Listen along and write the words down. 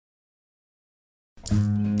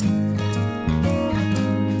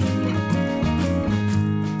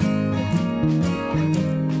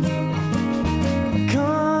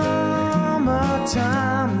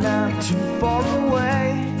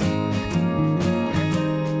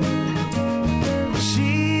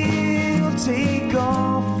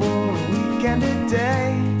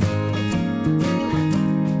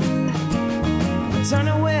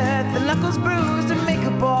was bruised, her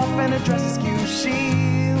makeup off, and her dress askew.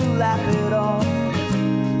 She'll laugh it off.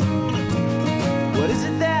 What is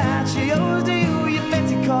it that she owes to you? Your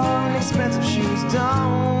fancy car and expensive shoes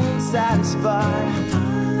don't satisfy.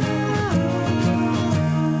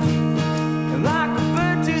 And like a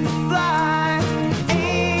bird to the fly,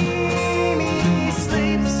 Amy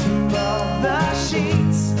sleeps above the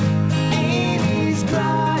sheets. Amy's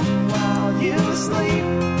crying while you sleep.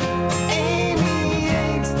 Amy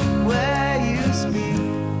hates the way you speak.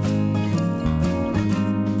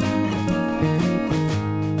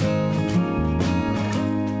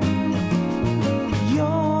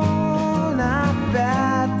 You're not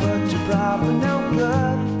bad, but you're probably no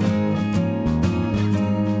good.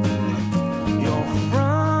 You're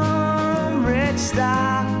from rich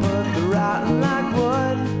stock, but they're rotten like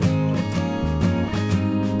wood.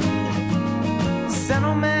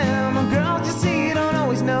 Sentimental girls you see don't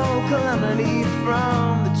always know calamity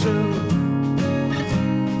from the truth.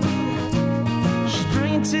 She's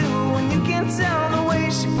brilliant too, and you can't tell the way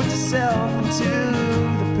she puts herself into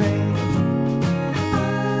the pain.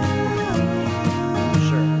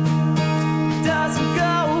 Doesn't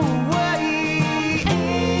go away.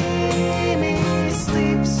 Amy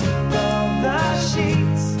sleeps above the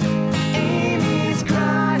sheets. Amy's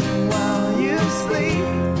crying while you sleep.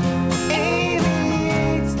 Amy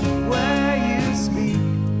hates the way you speak.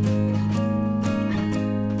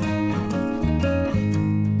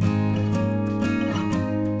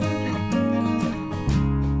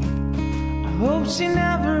 I hope she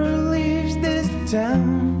never leaves this town.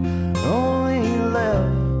 Only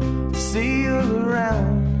live to see you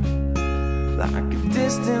around, like a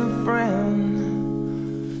distant friend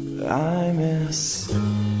I miss.